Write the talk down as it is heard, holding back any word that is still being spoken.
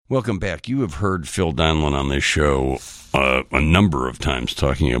Welcome back. You have heard Phil Donlin on this show a number of times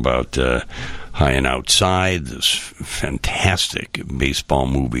talking about High and Outside, this fantastic baseball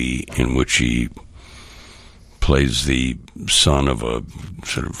movie in which he plays the son of a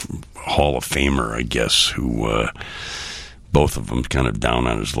sort of Hall of Famer, I guess, who both of them kind of down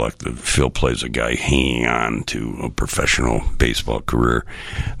on his luck. Phil plays a guy hanging on to a professional baseball career.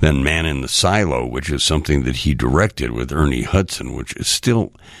 Then Man in the Silo, which is something that he directed with Ernie Hudson, which is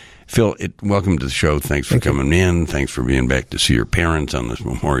still... Phil, welcome to the show. Thanks for coming in. Thanks for being back to see your parents on this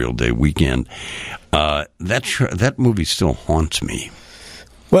Memorial Day weekend. That movie still haunts me.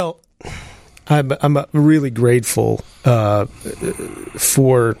 Well, I'm really grateful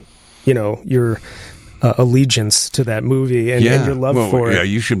for your allegiance to that movie and your love for it. Yeah,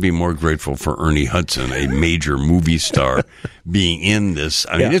 you should be more grateful for Ernie Hudson, a major movie star, being in this.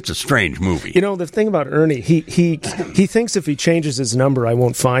 I mean, it's a strange movie. You know, the thing about Ernie, he thinks if he changes his number, I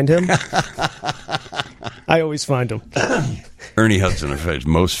won't find him. I always find him. Ernie Hudson is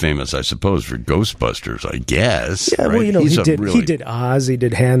most famous, I suppose, for Ghostbusters, I guess. Yeah, right? well, he did Oz, he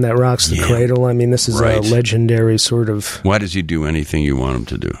did Hand That Rocks the Cradle. I mean, this is a legendary sort of... Why does he do anything you want him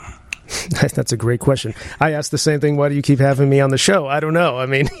to do? That's a great question. I asked the same thing. Why do you keep having me on the show? I don't know. I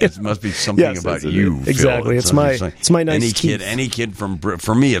mean, it must be something about you. Exactly. Phil. It's my nice teeth. Any kid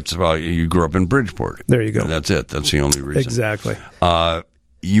for me, it's about you grew up in Bridgeport. There you go. That's it. That's the only reason. Exactly.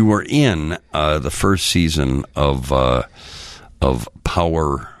 You were in the first season of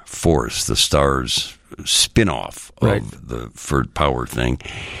Power Force, the Stars spinoff of the Ferd Power thing,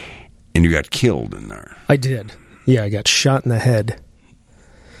 and you got killed in there. I did. Yeah, I got shot in the head.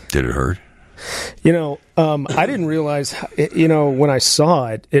 Did it hurt? I didn't realize, when I saw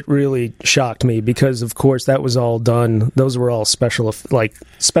it, it really shocked me because, of course, that was all done. Those were all special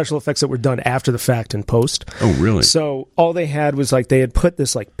effects that were done after the fact in post. Oh, really? So all they had was they had put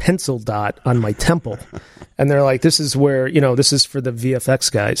this pencil dot on my temple. And they're like, this is where, this is for the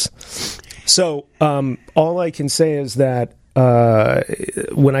VFX guys. So all I can say is that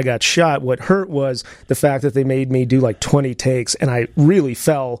when I got shot, what hurt was the fact that they made me do 20 takes, and I really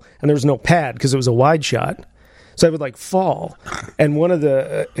fell, and there was no pad because it was a wide shot. So I would fall. And one of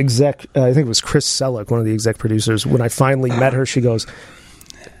the I think it was Chris Selleck, one of the exec producers, when I finally met her, she goes,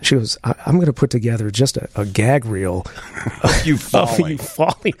 I'm going to put together just a gag reel of you falling.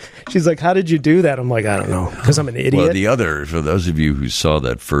 She's like, how did you do that? I'm like, I don't know, because I'm an idiot. Well, for those of you who saw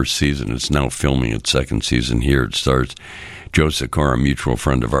that first season, it's now filming its second season here. It stars Joe Sikora, a mutual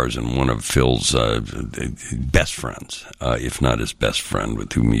friend of ours, and one of Phil's best friends, if not his best friend,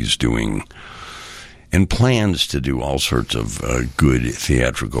 with whom he's doing and plans to do all sorts of good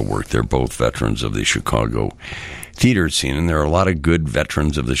theatrical work. They're both veterans of the Chicago theater scene, and there are a lot of good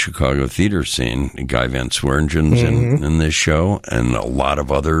veterans of the Chicago theater scene. Guy Van Sweringen's in this show, and a lot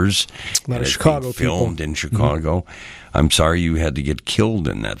of others. A lot of Chicago filmed people. In Chicago. I'm sorry you had to get killed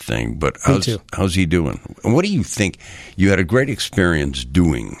in that thing, but how's he doing? And what do you think? You had a great experience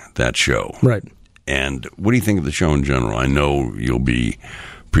doing that show. Right. And what do you think of the show in general? I know you'll be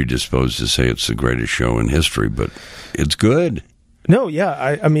predisposed to say it's the greatest show in history, but it's good. No,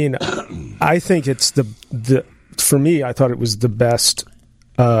 yeah. I mean, I think it's the for me, I thought it was the best.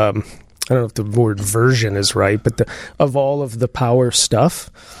 I don't know if the word version is right, but of all of the Power stuff,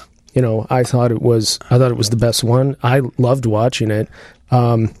 I thought it was the best one. I loved watching it.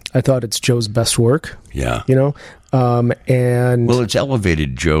 I thought it's Joe's best work. Yeah. And it's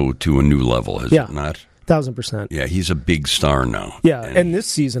elevated Joe to a new level, has it not? 1,000%. Yeah, he's a big star now. Yeah, and this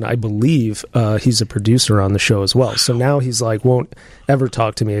season, I believe, he's a producer on the show as well. So now he's won't ever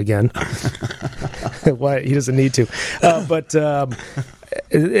talk to me again. Why? He doesn't need to.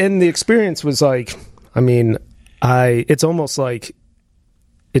 And the experience was it's almost like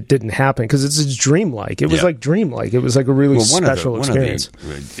it didn't happen because it's dreamlike. It was dreamlike. It was a really special experience.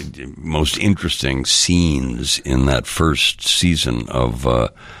 One of the most interesting scenes in that first season of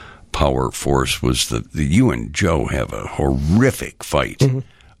Power Force was that you and Joe have a horrific fight. Mm-hmm.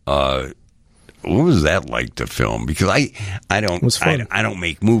 What was that like to film? Because I don't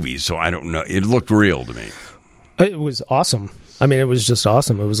make movies, so I don't know. It looked real to me. It was awesome. I mean, it was just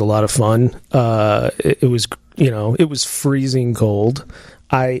awesome. It was a lot of fun. It was freezing cold.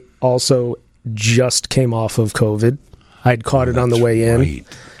 I also just came off of COVID. I'd caught it on the way in.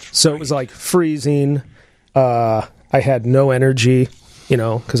 So it was freezing. I had no energy,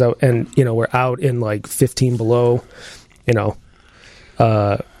 because we're out in 15 below,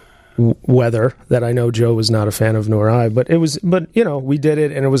 weather that I know Joe was not a fan of, nor I, but we did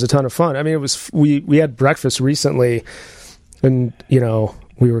it and it was a ton of fun. I mean, we had breakfast recently and,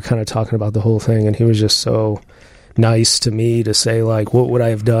 we were kind of talking about the whole thing and he was just so nice to me to say, like, what would I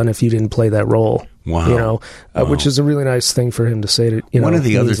have done if you didn't play that role? Wow. You know, which is a really nice thing for him to say. To, one of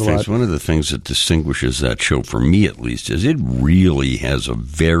the things that distinguishes that show, for me at least, is it really has a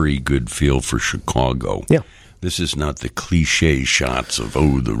very good feel for Chicago. Yeah. This is not the cliche shots of,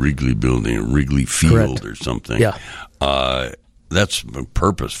 the Wrigley Building or Wrigley Field or something. Yeah. That's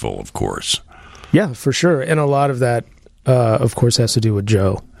purposeful, of course. Yeah, for sure. And a lot of that, of course, has to do with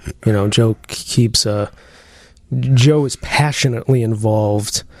Joe. You know, Joe is passionately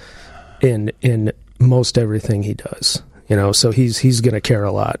involved in most everything he does. You know, so he's going to care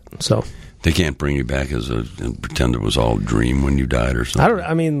a lot. So they can't bring you back and pretend it was all a dream when you died or something.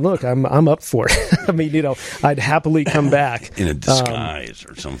 I mean, look, I'm up for it. I mean, you know, I'd happily come back in a disguise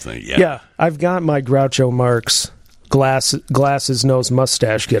or something. Yeah. Yeah, I've got my Groucho Marx glasses, nose,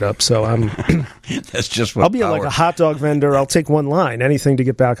 mustache get up. So I'm. That's just what I'll be like a hot dog vendor. I'll take one line, anything to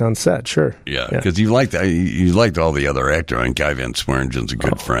get back on set. Sure. Yeah, because you liked all the other actors. I mean, Guy Van Swearingen's a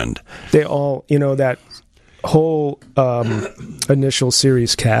good friend. They all, you know, that whole initial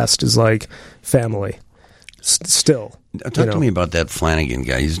series cast is like family. Still. Talk to me about that Flanagan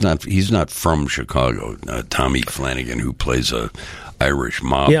guy. He's not from Chicago. Tommy Flanagan, who plays a Irish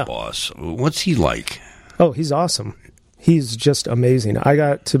mob boss. What's he like? Oh, he's awesome. He's just amazing. I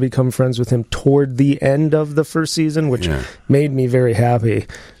got to become friends with him toward the end of the first season, which made me very happy.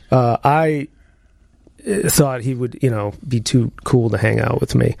 I thought he would, you know, be too cool to hang out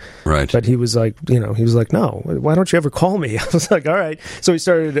with me. Right. But he was like, no, why don't you ever call me? I was like, all right. So we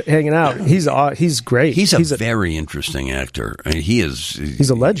started hanging out. He's great. He's a very interesting actor. I mean, he's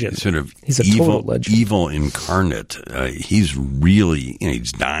a legend. He's a total legend. Evil incarnate. He's really,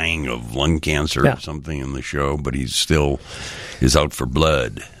 he's dying of lung cancer or something in the show, but he's still is out for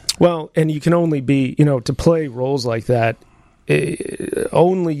blood. Well, and you can only be, you know, to play roles like that,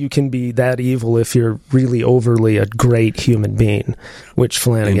 only you can be that evil if you're really overly a great human being, which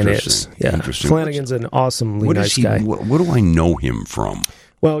Flanagan is. Yeah, Flanagan's an awesomely nice guy. What do I know him from?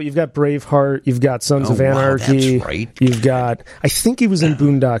 Well, you've got Braveheart, you've got Sons of Anarchy. That's right. You've got, I think he was in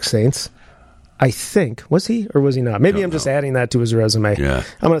Boondock Saints. I think. Was he or was he not? Maybe I'm just adding that to his resume. Yeah.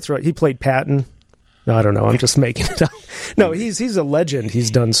 I'm going to throw it. He played Patton. No, I don't know. I'm just making it up. No, he's a legend.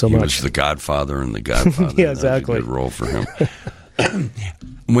 He's done so much. He was the Godfather in The Godfather. Yeah, exactly. That was a good role for him.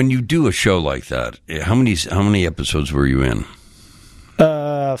 When you do a show like that, how many episodes were you in?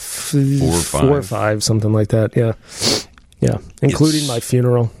 4 or 5, something like that. Yeah, including my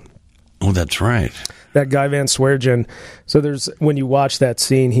funeral. Oh, that's right. That Guy Van Swearingen. So when you watch that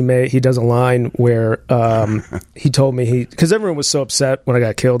scene, he does a line where he told me because everyone was so upset when I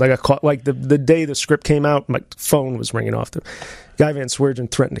got killed. I got caught like the day the script came out, my phone was ringing off. Guy Van Swearingen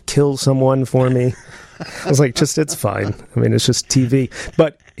threatened to kill someone for me. I was like, it's fine. I mean, it's just TV.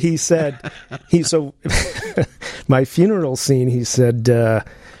 But he said my funeral scene. He said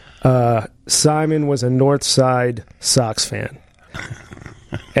Simon was a North Side Sox fan.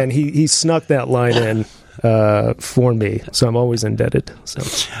 And he snuck that line in for me, so I'm always indebted. So,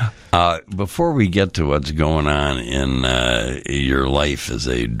 before we get to what's going on in your life as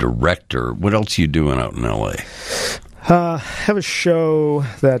a director, what else are you doing out in L.A.? I have a show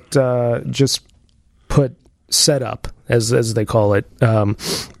that just put set up, as they call it,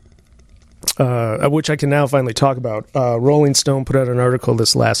 which I can now finally talk about. Rolling Stone put out an article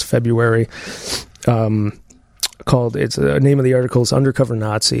this last February. Called the name of the article is Undercover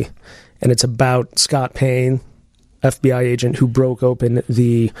Nazi, and it's about Scott Payne, FBI agent who broke open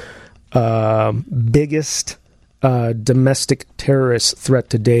the biggest domestic terrorist threat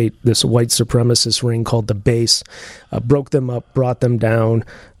to date, this white supremacist ring called the Base. Broke them up, brought them down.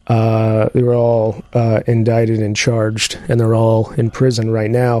 They were all indicted and charged, and they're all in prison right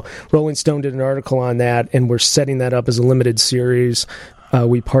now. Rolling Stone did an article on that, and we're setting that up as a limited series.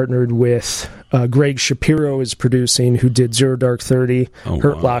 We partnered with Greg Shapiro is producing, who did Zero Dark 30,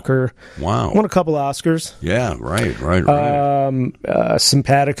 Hurt Locker. Wow. Won a couple Oscars. Yeah, right.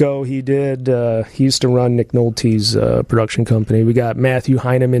 Simpatico he did. He used to run Nick Nolte's production company. We got Matthew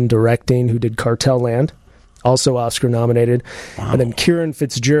Heineman directing, who did Cartel Land, also Oscar nominated. Wow. And then Kieran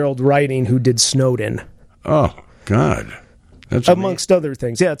Fitzgerald writing, who did Snowden. Oh, God. That's amongst other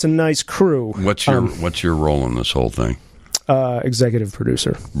things. Yeah, it's a nice crew. What's your role in this whole thing? Executive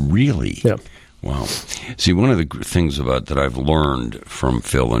producer. Really? Yeah. Wow. See, one of the things that I've learned from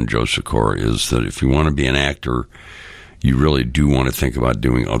Phil and Joe Sikora is that if you want to be an actor, you really do want to think about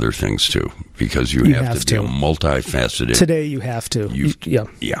doing other things too, because you have to be multifaceted. Today you have to. Yeah.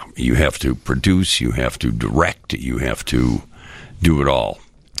 You have to produce, you have to direct, you have to do it all.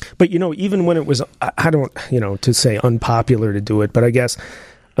 But, even when it was, I don't, to say unpopular to do it, but I guess,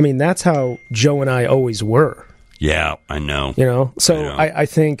 that's how Joe and I always were. Yeah, I know. So I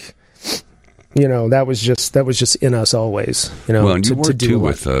think, that was just in us always. Well, and you worked too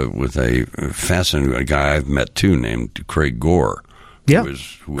with a fascinating guy I've met too, named Craig Gore. Yeah,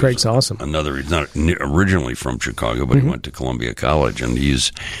 who Craig's awesome. He's not originally from Chicago, but he went to Columbia College, and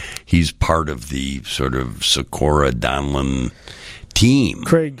he's part of the sort of Sikora Donlin team.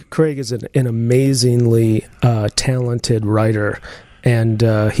 Craig is an amazingly talented writer, and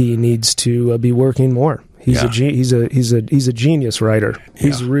he needs to be working more. He's a genius writer.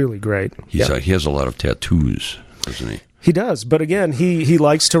 He's really great. He has a lot of tattoos, doesn't he? He does, but again, he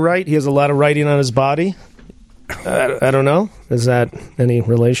likes to write. He has a lot of writing on his body. I don't know. Is that any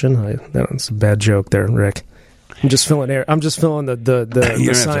relation? That's a bad joke there, Rick. I'm just filling air. I'm just filling the You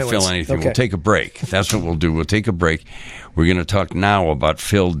don't silence. have to fill anything. Okay. We'll take a break. That's what we'll do. We'll take a break. We're going to talk now about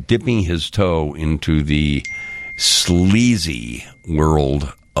Phil dipping his toe into the sleazy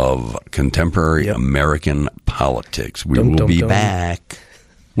world of contemporary American politics. We will be back.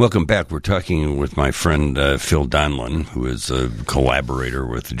 Welcome back. We're talking with my friend Phil Donlin, who is a collaborator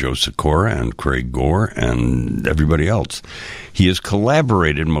with Joe Sikora and Craig Gore and everybody else. He has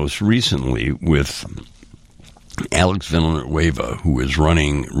collaborated most recently with Alex Villanueva, who is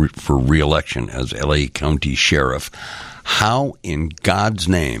running for re-election as L.A. County Sheriff. How in God's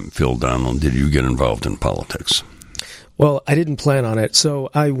name, Phil Donlin, did you get involved in politics? Well, I didn't plan on it. So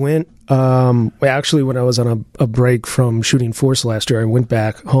I went, actually, when I was on a break from shooting Force last year, I went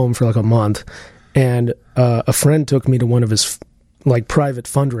back home for like a month, and a friend took me to one of his private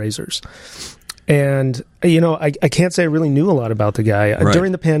fundraisers. And, I can't say I really knew a lot about the guy. Right.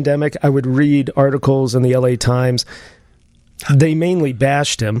 During the pandemic, I would read articles in the LA Times. They mainly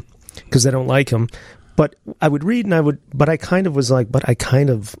bashed him because they don't like him. But I would read but I kind of was like, but I kind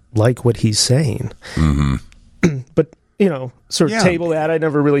of like what he's saying. Mm-hmm. But, sort of table that. I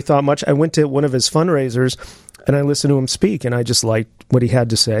never really thought much. I went to one of his fundraisers and I listened to him speak, and I just liked what he had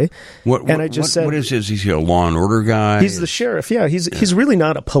to say. What is his? Is he a law and order guy? He's the sheriff. Yeah, he's really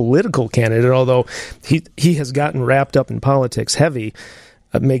not a political candidate, although he has gotten wrapped up in politics heavy,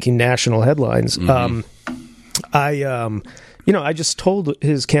 making national headlines. Mm-hmm. I just told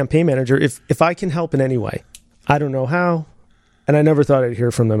his campaign manager, if I can help in any way, I don't know how, and I never thought I'd hear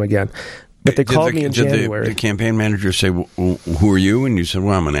from them again. But they called me in January. Did the campaign manager say, who are you? And you said,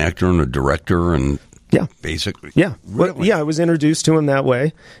 well, I'm an actor and a director, and basically. Yeah. Really? Well, I was introduced to him that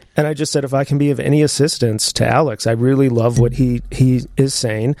way, and I just said, if I can be of any assistance to Alex, I really love what he is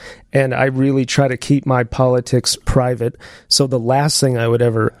saying, and I really try to keep my politics private, so the last thing I would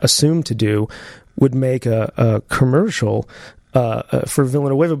ever assume to do would make a commercial for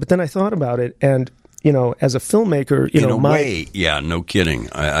Villanueva. But then I thought about it, and as a filmmaker, no kidding.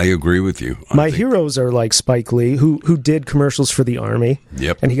 I agree with you. My heroes are like Spike Lee, who did commercials for the Army.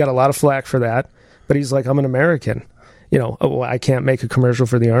 Yep. And he got a lot of flack for that. But he's like, I'm an American. I can't make a commercial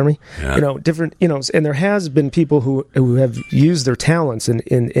for the Army. Yeah. Different. And there has been people who have used their talents in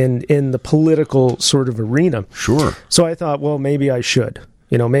the political sort of arena. Sure. So I thought, well, maybe I should.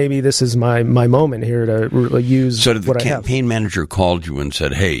 Maybe this is my moment here to really use what I have. So the campaign manager called you and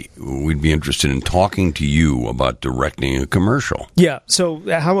said, hey, we'd be interested in talking to you about directing a commercial. Yeah. So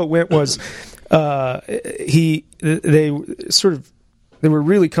how it went was they were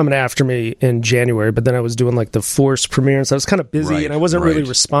really coming after me in January, but then I was doing like the Force premiere, and so I was kind of busy, and I wasn't really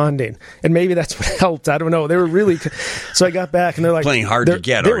responding. And maybe that's what helped. I don't know. They were really... So I got back, and they're like... Playing hard to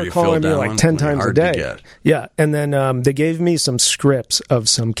get, They were calling me like 10 times a day. Yeah, and then they gave me some scripts of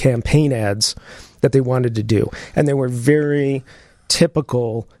some campaign ads that they wanted to do, and they were very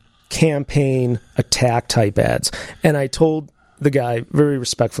typical campaign attack type ads. And I told the guy very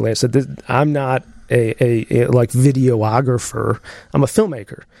respectfully, I said, I'm not a videographer. I'm a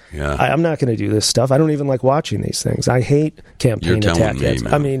filmmaker. Yeah. I'm not going to do this stuff. I don't even like watching these things. I hate campaign attack ads.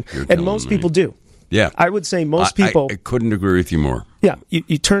 Man. I mean, and most people do. Yeah. I would say most people... I couldn't agree with you more. Yeah.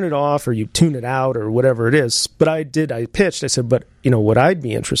 You turn it off or you tune it out or whatever it is. But I pitched. I said, but what I'd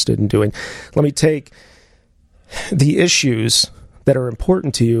be interested in doing, let me take the issues that are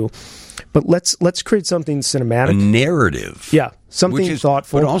important to you, but let's create something cinematic. A narrative. Yeah. Something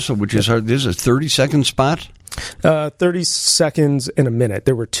thoughtful. But also, this is a 30-second spot? 30 seconds in a minute.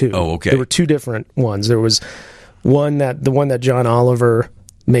 There were two. Oh, okay. There were two different ones. There was the one that John Oliver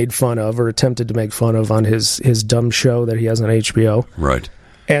made fun of or attempted to make fun of on his dumb show that he has on HBO. Right.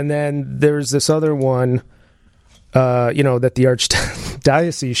 And then there's this other one, that the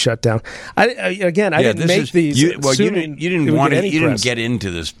Archdiocese shut down. I didn't make these. You didn't get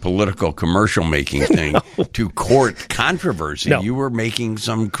into this political commercial making thing to court controversy. No. You were making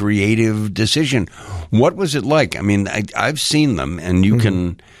some creative decision. What was it like? I mean, I've seen them, and you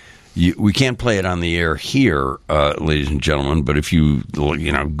can. We can't play it on the air here, ladies and gentlemen. But if you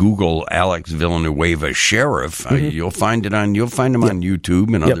Google Alex Villanueva Sheriff, you'll find him on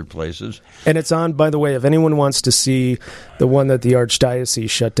YouTube and other places. And it's on, by the way, if anyone wants to see the one that the Archdiocese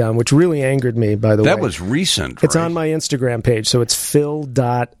shut down, which really angered me, by the way. That was recent, It's right? on my Instagram page, so it's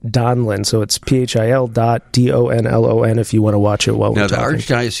phil.donlon, so it's phil.donlon if you want to watch it while we're talking. Now, the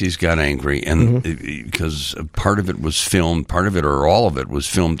Archdiocese got angry, and because part of it was filmed, part of it or all of it was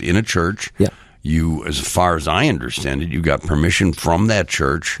filmed in a church. Yeah. You, as far as I understand it, you got permission from that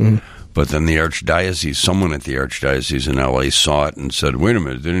church. But then the Archdiocese, someone at the Archdiocese in L.A. saw it and said, wait a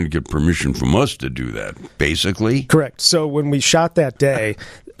minute, they didn't get permission from us to do that, basically. Correct. So when we shot that day,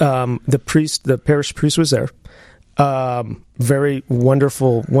 the parish priest was there. Very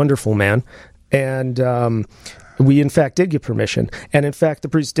wonderful, wonderful man. And we, in fact, did get permission. And, in fact, the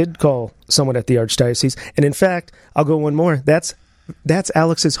priest did call someone at the Archdiocese. And, in fact, I'll go one more. That's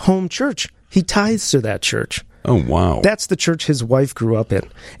Alex's home church. He tithes to that church. Oh, wow. That's the church his wife grew up in.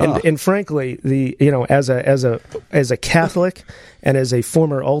 And frankly, as a Catholic and as a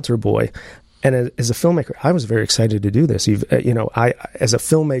former altar boy and as a filmmaker, I was very excited to do this. As a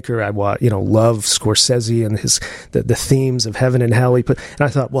filmmaker, I love Scorsese and the themes of heaven and hell. And I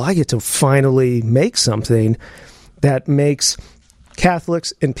thought, well, I get to finally make something that makes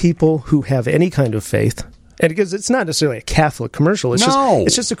Catholics and people who have any kind of faith. And because it's not necessarily a Catholic commercial.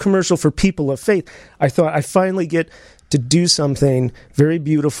 It's just a commercial for people of faith. I thought I finally get to do something very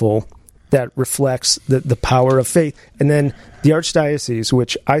beautiful that reflects the power of faith. And then the Archdiocese,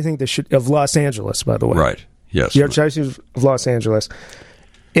 which I think of Los Angeles, by the way. Right. Yes. The Archdiocese of Los Angeles,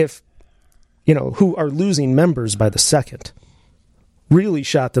 who are losing members by the second, really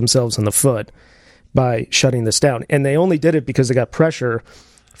shot themselves in the foot by shutting this down. And they only did it because they got pressure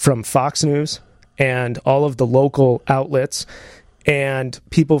from Fox News and all of the local outlets and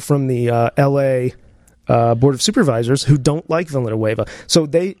people from the L.A. Board of Supervisors who don't like Villanueva. So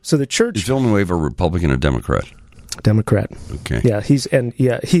the church... Is Villanueva a Republican or Democrat? Democrat. Okay. Yeah,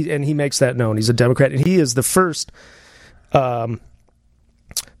 he makes that known. He's a Democrat, and he is the first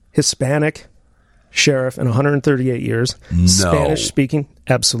Hispanic sheriff in 138 years. No. Spanish speaking,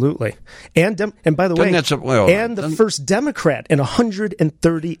 absolutely. And by the way, the first Democrat in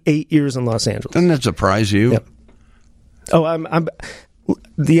 138 years in Los Angeles. Doesn't that surprise you? Yep. Oh,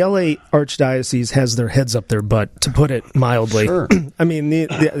 the LA Archdiocese has their heads up their butt, to put it mildly. Sure. I mean,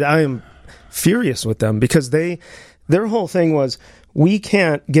 I am furious with them because their whole thing was, we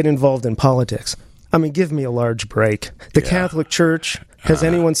can't get involved in politics. I mean, give me a large break. The Catholic Church, has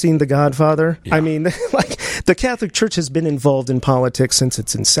anyone seen The Godfather? Yeah. I mean, the Catholic Church has been involved in politics since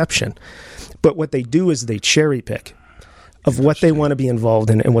its inception. But what they do is they cherry pick of what they want to be involved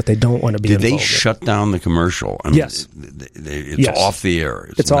in and what they don't want to be involved in. Did they shut down the commercial? I mean, yes. It's off the air.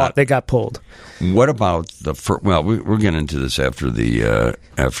 It's off. They got pulled. What about the first? Well, we're getting into this after the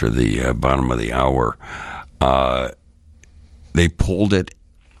bottom of the hour. They pulled it.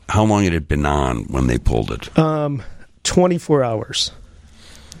 How long had it been on when they pulled it? 24 hours.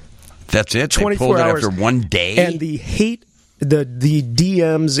 That's it? 24 they pulled hours. It after one day? And the hate, the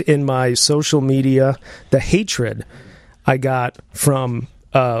DMs in my social media, the hatred I got from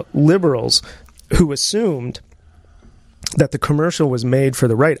liberals who assumed that the commercial was made for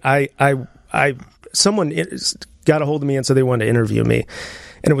the right. Someone got a hold of me and said they wanted to interview me.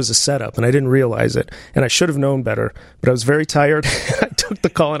 And it was a setup, and I didn't realize it. And I should have known better, but I was very tired. I took the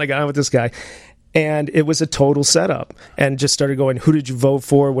call, and I got on with this guy. And it was a total setup. And just started going, who did you vote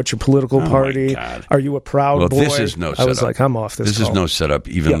for? What's your political party? Are you a proud boy? This is no setup. I was like, I'm off this This call. is no setup,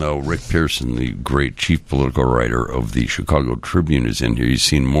 even though Rick Pearson, the great chief political writer of the Chicago Tribune, is in here. He's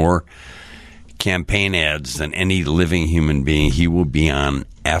seen more campaign ads than any living human being. He will be on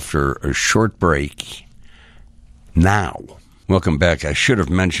after a short break now. Welcome back. I should have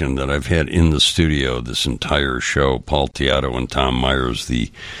mentioned that I've had in the studio this entire show Paul Teatto and Tom Myers,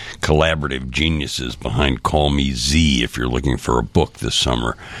 the collaborative geniuses behind Call Me Z, if you're looking for a book this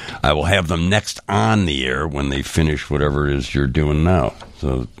summer. I will have them next on the air when they finish whatever it is you're doing now.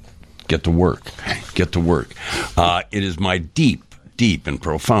 So get to work. Get to work. It is my deep and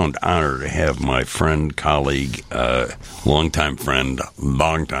profound honor to have my friend, colleague, longtime friend,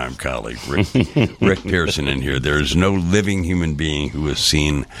 longtime colleague, Rick Pearson in here. There is no living human being who has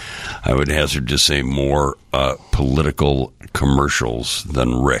seen, I would hazard to say, more political commercials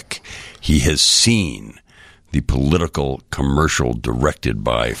than Rick. He has seen the political commercial directed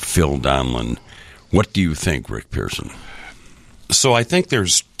by Phil Donlon. What do you think, Rick Pearson? So I think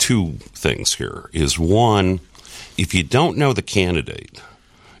there's two things here. Is one, if you don't know the candidate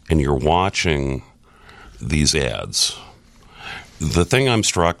and you're watching these ads, the thing I'm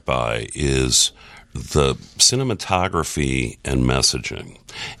struck by is the cinematography and messaging.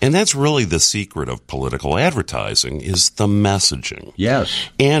 And that's really the secret of political advertising, is the messaging. Yes.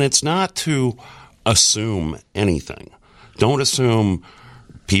 And it's not to assume anything. Don't assume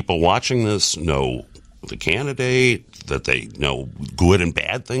people watching this know the candidate, that they know good and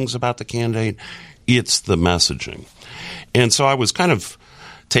bad things about the candidate. It's the messaging. And so I was kind of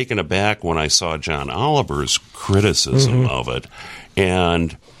taken aback when I saw John Oliver's criticism of it,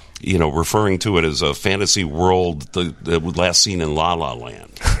 and referring to it as a fantasy world that was last seen in La La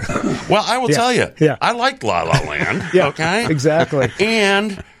Land. Well, I will tell you, I liked La La Land. Okay, exactly.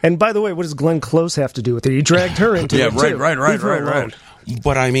 And by the way, what does Glenn Close have to do with it? He dragged her into it too. Right.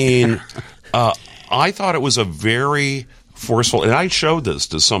 But I mean, I thought it was a very forceful, and I showed this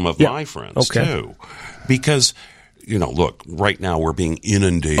to some of my friends too, because look, right now we're being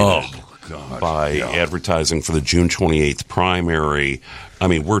inundated by advertising for the June 28th primary. I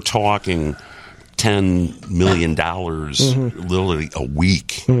mean, we're talking $10 million literally a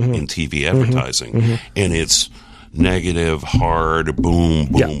week in TV advertising, and it's negative, hard, boom,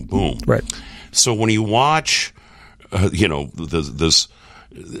 boom, boom. Right. So when you watch, this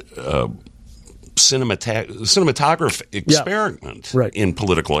cinematography experiment in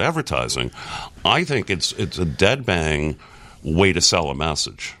political advertising, I think it's a dead bang way to sell a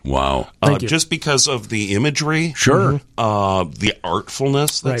message. Wow. Just because of the imagery, the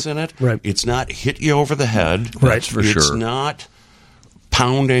artfulness that's in it. Right. It's not hit you over the head. That's for sure. It's not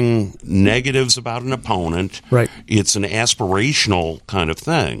pounding negatives about an opponent. Right. It's an aspirational kind of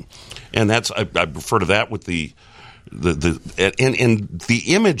thing. And that's I refer to that with the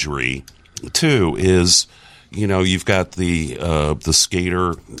imagery too is, you've got the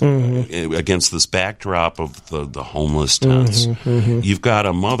skater against this backdrop of the homeless tents. You've got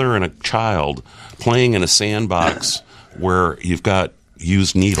a mother and a child playing in a sandbox where you've got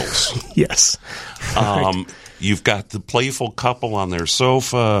used needles. Yes. You've got the playful couple on their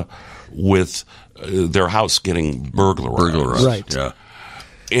sofa with their house getting burglarized. Right. Yeah.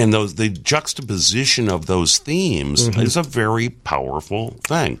 And the juxtaposition of those themes is a very powerful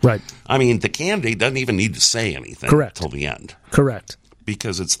thing. Right. I mean, the candidate doesn't even need to say anything till the end. Correct.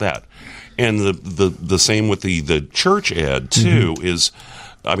 Because it's that. And the same with the church ad, too, is,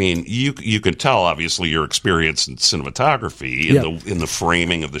 I mean, you can tell, obviously, your experience in cinematography, in the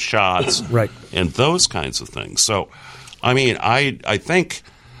framing of the shots, and those kinds of things. So, I mean, I think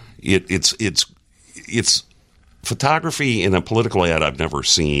it's photography in a political ad I've never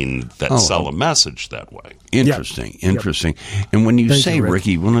seen that sell a message that way. Interesting. And when you say,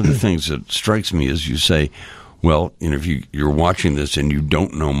 Ricky, one of the things that strikes me is you say, well, if you're watching this and you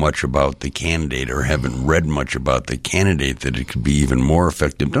don't know much about the candidate or haven't read much about the candidate, that it could be even more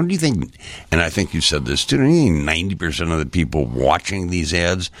effective. Don't you think, and I think you said this too, don't you think 90% of the people watching these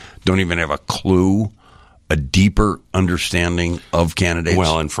ads don't even have a clue, a deeper understanding of candidates?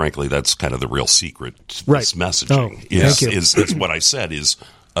 Well, and frankly, that's kind of the real secret to this messaging. Is what I said, is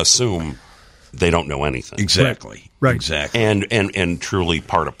assume they don't know anything. Exactly. Right. Exactly. And truly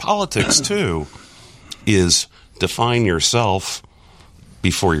part of politics, too, is define yourself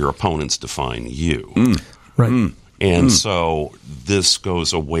before your opponents define you. Right. And so this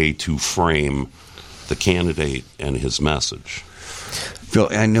goes a way to frame the candidate and his message. Phil,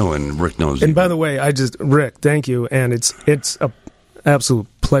 I know, and Rick knows. And by the way, Rick, thank you, and it's a absolute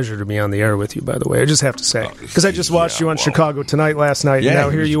pleasure to be on the air with you. By the way, I just have to say, because I just watched you on Chicago Tonight last night, and now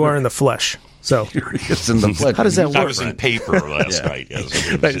here you are in the flesh. So it's in the flesh. How does that work? I was in paper last night.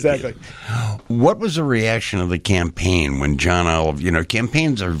 Yes. Right, exactly. What was the reaction of the campaign when John Oliver?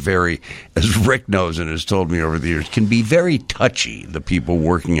 Campaigns are very, as Rick knows and has told me over the years, can be very touchy, the people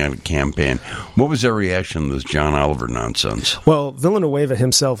working on a campaign. What was their reaction to this John Oliver nonsense? Well, Villanueva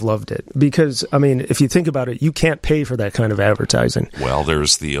himself loved it because, I mean, if you think about it, you can't pay for that kind of advertising. Well,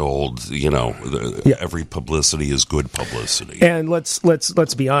 there's the old, every publicity is good publicity. And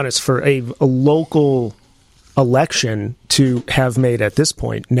let's be honest, for a local election to have made, at this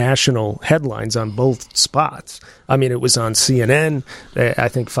point, national headlines on both spots. I mean, it was on CNN. I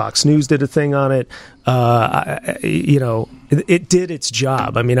think Fox News did a thing on it. It did its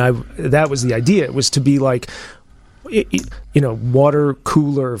job. I mean, that was the idea. It was to be like, water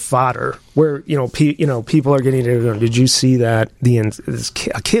cooler fodder, where people are getting to go, did you see that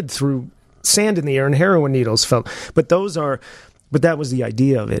a kid threw sand in the air and heroin needles fell? But that was the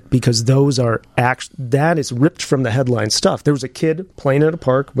idea of it, because that is ripped from the headline stuff. There was a kid playing at a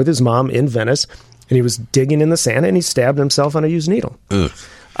park with his mom in Venice, and he was digging in the sand, and he stabbed himself on a used needle.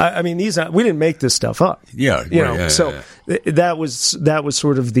 I mean, we didn't make this stuff up. That was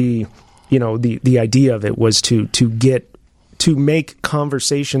sort of the idea of it, was to get to make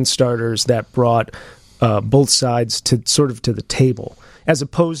conversation starters that brought both sides to sort of to the table, as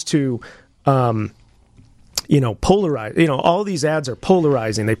opposed to polarize. All these ads are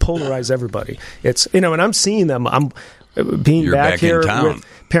polarizing. They polarize everybody. It's and I'm seeing them. I'm being You're back back here in town.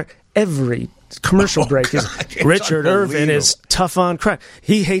 with every commercial break is Richard Irvin is tough on crime.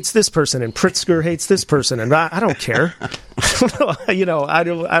 He hates this person, and Pritzker hates this person, and I don't care.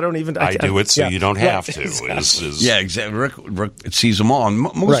 I don't even. I do it so yeah. you don't have Right, to. exactly. Yeah, exactly. Rick sees them all, and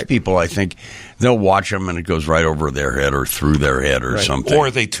most Right. people, I think, they'll watch them and it goes right over their head or through their head or something. Or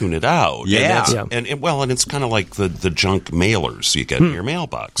they tune it out. Yeah. And it's kind of like the junk mailers you get in your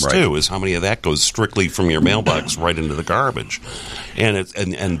mailbox Right. too. Is how many of that goes strictly from your mailbox right into the garbage,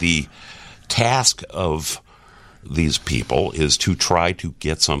 and the task of these people is to try to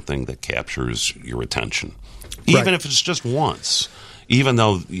get something that captures your attention, even if it's just once. Even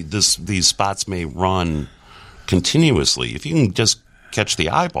though these spots may run continuously, if you can just catch the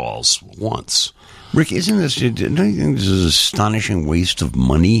eyeballs once. Rick, don't you think this is an astonishing waste of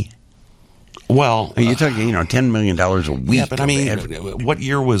money? Well, You're talking, $10 million a week. yeah, but I mean, what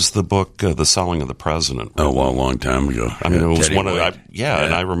year was the book "The Selling of the President"? Oh, well, a long time ago. I mean, it was Teddy one of White.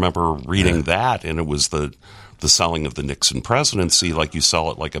 and I remember reading that, and it was the selling of the Nixon presidency. Like you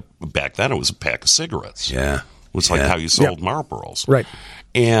sell it back then, it was a pack of cigarettes. Yeah. It was like how you sold Marlboros, Right.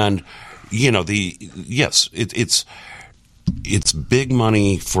 And it's big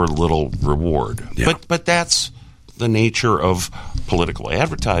money for little reward, Yeah. but that's the nature of political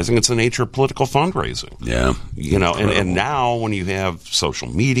advertising. It's the nature of political fundraising. Yeah. And now when you have social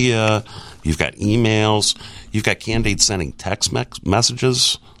media, you've got emails, you've got candidates sending text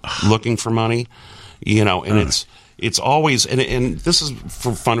messages looking for money, and it's always, and this is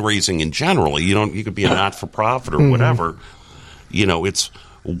for fundraising in general. You could be a not-for-profit or whatever. It's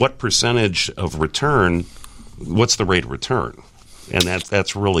what percentage of return, what's the rate of return? And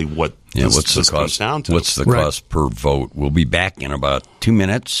that's really what this comes down to. What's the cost per vote? We'll be back in about 2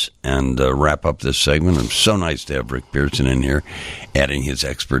 minutes and wrap up this segment. It's so nice to have Rick Pearson in here adding his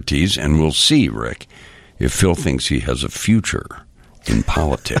expertise. And we'll see, Rick, if Phil thinks he has a future in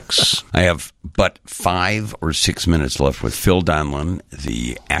politics. I have but 5 or 6 minutes left with Phil Donlon,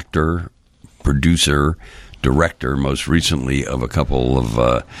 the actor, producer, director, most recently of a couple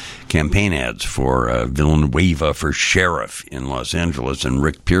of campaign ads for Villanueva for sheriff in Los Angeles, and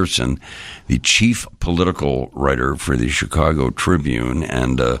Rick Pearson, the chief political writer for the Chicago Tribune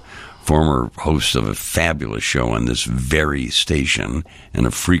and former host of a fabulous show on this very station and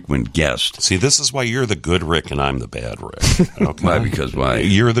a frequent guest. See, this is why you're the good Rick and I'm the bad Rick. Okay? Why? Because why?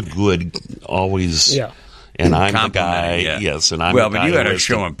 You're the good, always. Yeah. And I'm the guy, Yeah. yes, and I'm well, the guy but you had who a has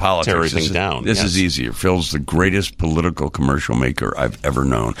show to on politics. tear everything down. This yes. is easier. Phil's the greatest political commercial maker I've ever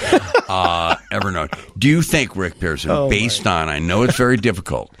known. Do you think, Rick Pearson, based on, I know it's very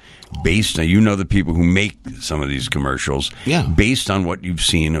difficult, based on, the people who make some of these commercials, based on what you've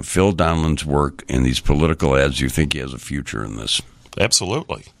seen of Phil Donlon's work in these political ads, you think he has a future in this?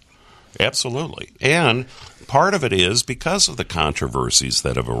 Absolutely. And part of it is because of the controversies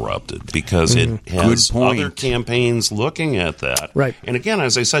that have erupted, because it has other campaigns looking at that. Right. And again,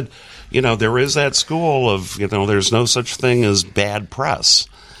 as I said, there is that school of, there's no such thing as bad press.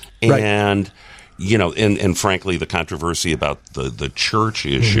 And, and frankly, the controversy about the church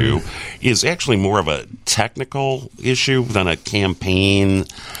issue is actually more of a technical issue than a campaign.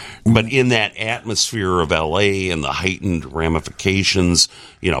 But in that atmosphere of L.A. and the heightened ramifications,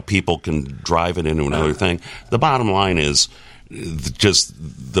 people can drive it into another thing. The bottom line is just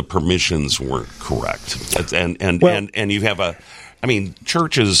the permissions weren't correct. And you have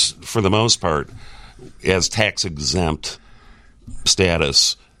churches, for the most part, as tax-exempt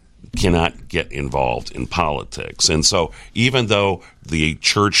status, cannot get involved in politics. And so even though the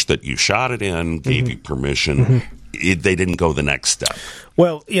church that you shot it in gave you permission, they didn't go the next step.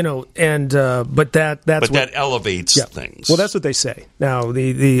 Well, but that elevates things. Well, that's what they say. Now,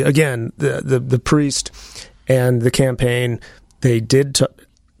 the priest and the campaign, the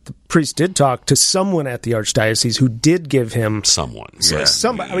priest did talk to someone at the archdiocese who did give him someone.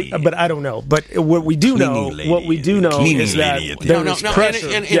 Somebody, but I don't know. But what we do know is that there was pressure.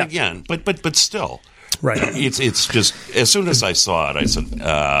 And again, but still, right? It's just as soon as I saw it, I said,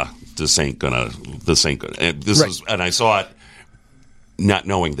 "This ain't gonna." And I saw it, not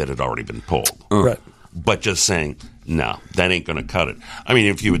knowing that it had already been pulled, right? But just saying, no, that ain't gonna cut it. I mean,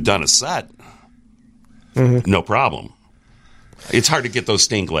 if you had done a set, no problem. It's hard to get those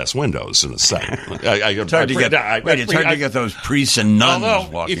stained glass windows in a set. It's hard to get those priests and nuns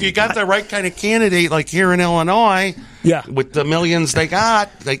walking. If you got the right kind of candidate, like here in Illinois, with the millions they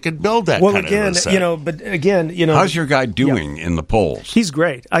got, they could build that. Well, kind again, of a set. but again, how's your guy doing in the polls? He's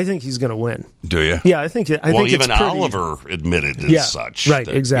great. I think he's going to win. Do you? Yeah, I think. Well, it's even pretty, Oliver admitted as such. Right,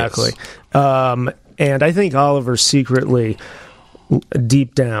 exactly. Yes. And I think Oliver secretly,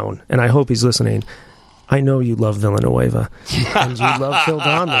 deep down, and I hope he's listening, I know you love Villanueva and you love Phil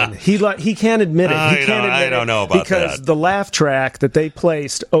Donlin. He can't admit it. I don't know about because that. the laugh track that they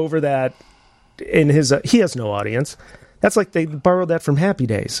placed over that in his he has no audience. That's like they borrowed that from Happy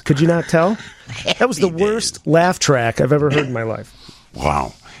Days. Could you not tell? That was the worst laugh track I've ever heard in my life.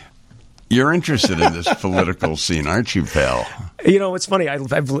 Wow. You're interested in this political scene, aren't you, pal? It's funny.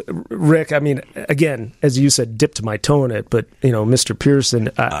 Rick, I mean, again, as you said, dipped my toe in it, but, Mr. Pearson,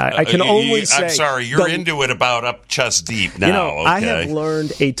 I can only say... I'm sorry, you're into it about up chest deep now. Okay. I have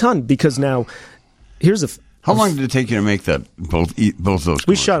learned a ton because now, here's How long did it take you to make that, both those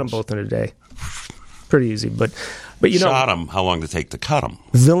We shot them both in a day. Pretty easy, but shot them. How long did it take to cut them?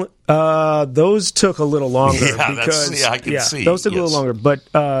 Those took a little longer. I can see. Those took a little longer. But,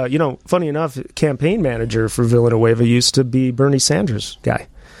 funny enough, campaign manager for Villanueva used to be Bernie Sanders' guy.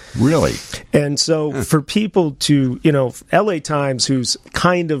 Really? And so for people to, LA Times, who's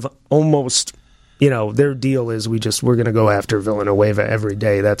kind of almost, their deal is we're going to go after Villanueva every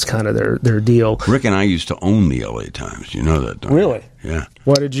day. That's kind of their deal. Rick and I used to own the LA Times. You know that, don't Really? you? Yeah.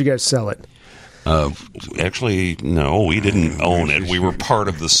 Why did you guys sell it? Actually, no, we didn't own it. We were part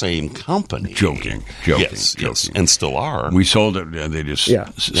of the same company. Joking. Yes, and still are. We sold it. They just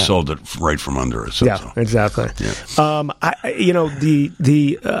sold it right from under us. Yeah, exactly. Yeah.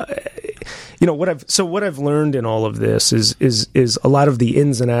 What I've learned in all of this is a lot of the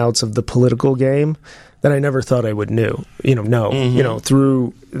ins and outs of the political game that I never thought I would know.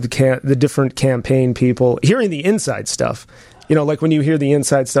 Through the different campaign people, hearing the inside stuff. Like when you hear the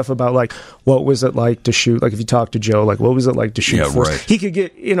inside stuff about, like, what was it like to shoot? Like, if you talk to Joe, like, what was it like to shoot first? Right. He could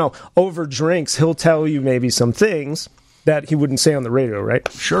get, over drinks, he'll tell you maybe some things that he wouldn't say on the radio, right?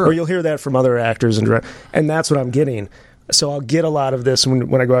 Sure. Or you'll hear that from other actors, and that's what I'm getting. So I'll get a lot of this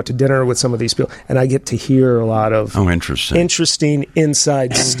when I go out to dinner with some of these people, and I get to hear a lot of interesting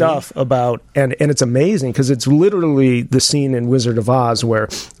inside stuff about, and it's amazing because it's literally the scene in Wizard of Oz where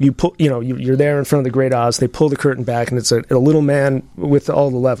you pull, you're there in front of the Great Oz, they pull the curtain back, and it's a little man with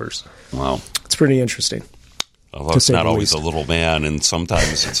all the levers. Wow, it's pretty interesting. Although it's not always a little man, and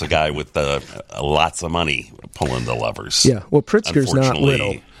sometimes it's a guy with lots of money pulling the levers. Yeah, well, Pritzker's not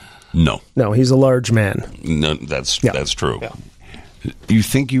little. No, he's a large man. No, that's true. Yeah. You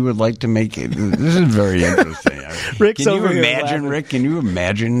think you would like to make it? This is very interesting. Rick's can you over imagine, Rick? Can you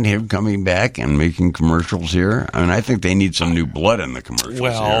imagine him coming back and making commercials here? I mean, I think they need some new blood in the commercials.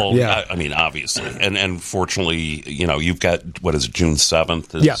 Well, here. I mean, obviously, and fortunately, you've got what is it, June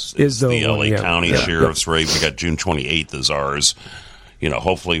 7th? Is the one, LA County Sheriff's race. We got June 28th is ours.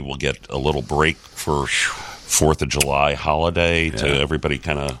 Hopefully, we'll get a little break for 4th of July holiday to everybody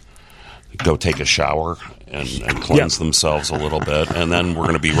kind of go take a shower and cleanse themselves a little bit, and then we're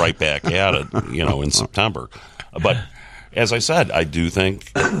going to be right back at it, in September. But as I said, I do think,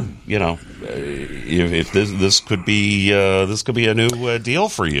 if this could be a new deal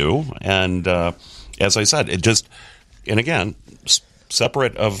for you, and as I said, it just, and again,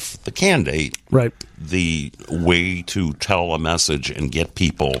 separate of the candidate, right? The way to tell a message and get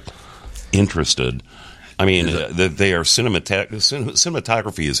people interested. I mean, they are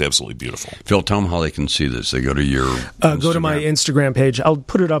cinematography is absolutely beautiful. Phil, tell them how they can see this. They go to your go to my Instagram page. I'll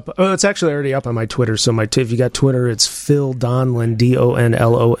put it up. Oh, it's actually already up on my Twitter. So if you got Twitter, it's Phil Donlon,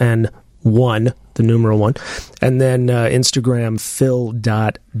 DONLON 1, the numeral 1, and then Instagram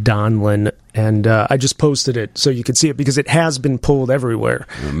Phil.Donlon, and I just posted it so you can see it because it has been pulled everywhere.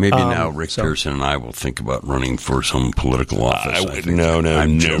 Maybe now Rick Pearson and I will think about running for some political office. No.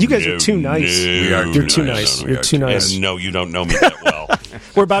 You guys are too nice. You're too nice. You're too nice. And no, you don't know me that well.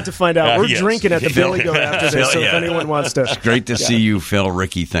 We're about to find out. We're drinking at the Billy Goat after this, so if anyone wants to. It's great to see you, Phil.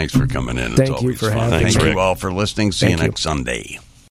 Ricky, thanks for coming in. Thank you for having me. Thank you all for listening. See you next Sunday.